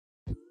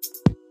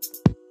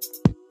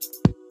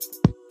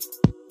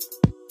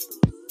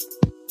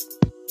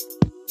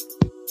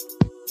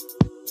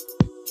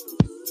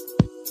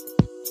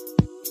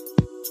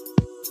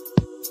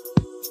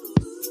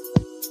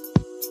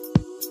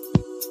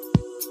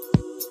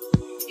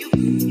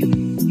Hi,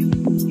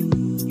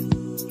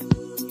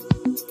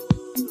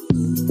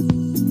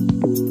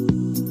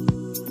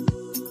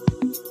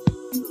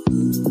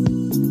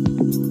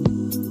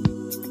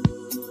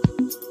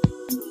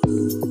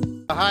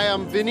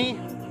 I'm Vinny.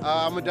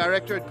 I'm a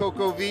director at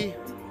Coco V.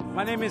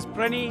 My name is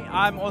Prenny.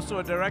 I'm also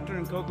a director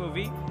in Coco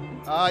V.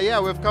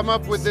 Yeah, we've come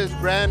up with this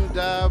brand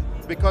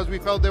because we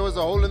felt there was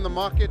a hole in the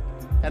market,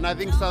 and I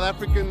think South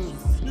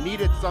Africans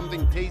needed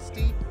something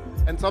tasty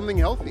and something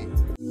healthy.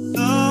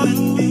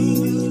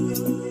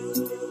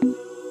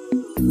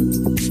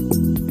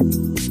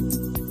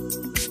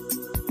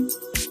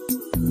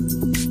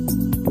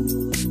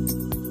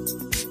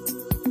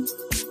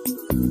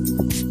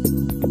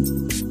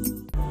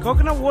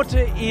 Coconut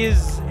water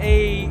is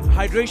a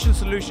hydration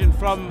solution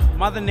from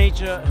Mother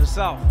Nature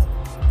herself.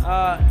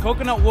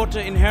 Coconut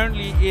water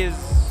inherently is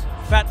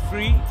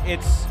fat-free,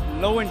 it's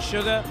low in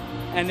sugar,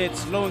 and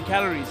it's low in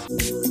calories.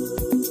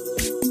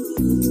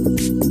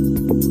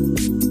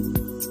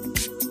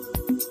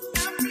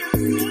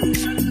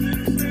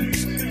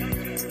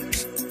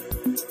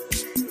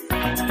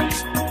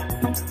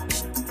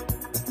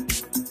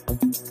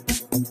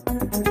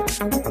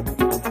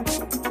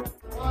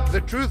 The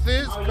truth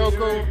is,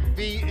 Coco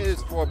V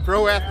is for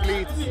pro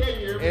athletes,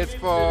 it's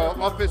for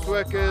office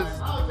workers,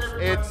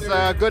 it's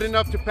good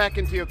enough to pack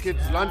into your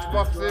kids' lunch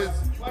boxes,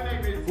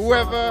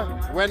 whoever,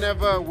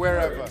 whenever,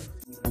 wherever.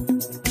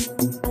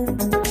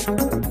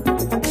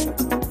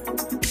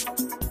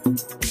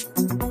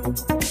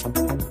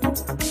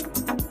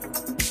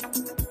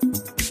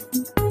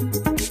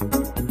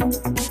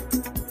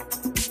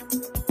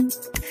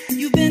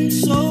 You've been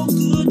so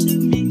good to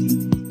me.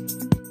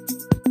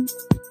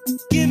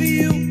 Give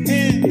you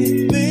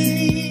everything.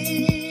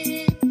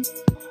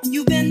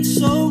 You've been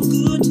so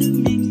good to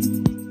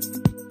me.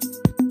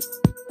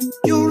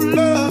 Your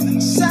love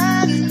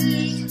inside of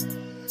me.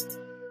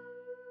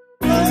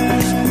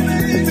 Oh,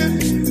 baby.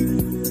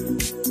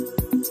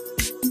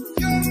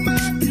 You're my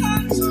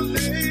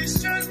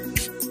consolation.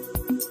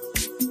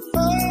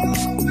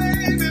 Oh,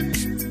 baby.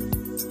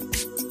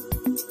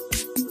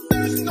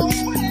 There's no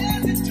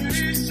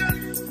hesitation.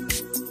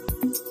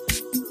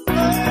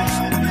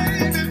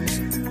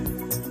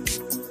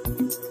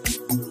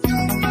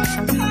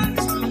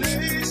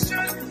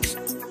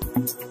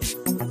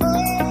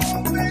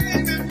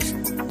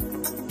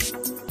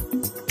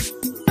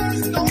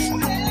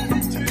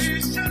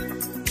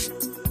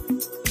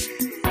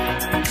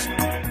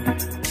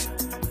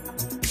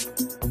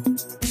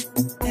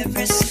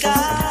 Every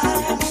sky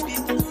will be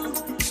blue,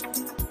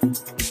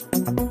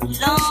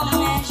 long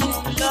as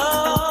you're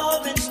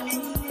loving me,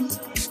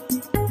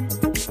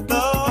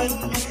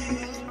 loving me.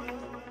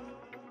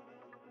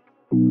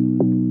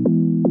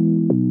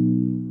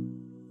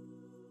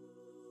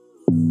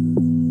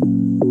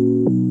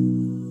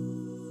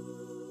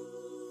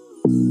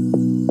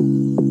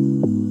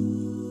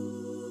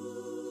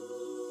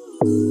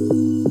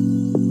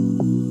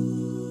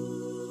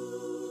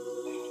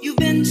 You've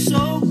been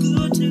so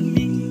good to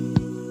me.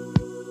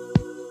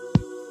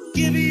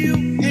 Give you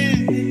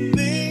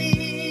everything.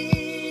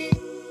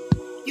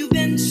 You've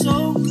been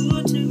so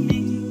good to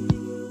me.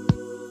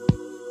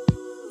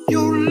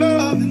 Your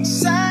love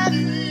inside of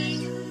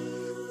me.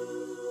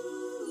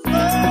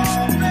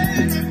 Oh,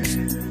 baby.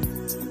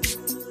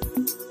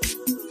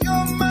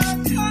 You're my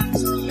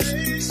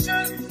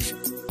consolation.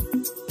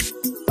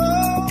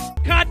 Oh.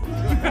 Cut!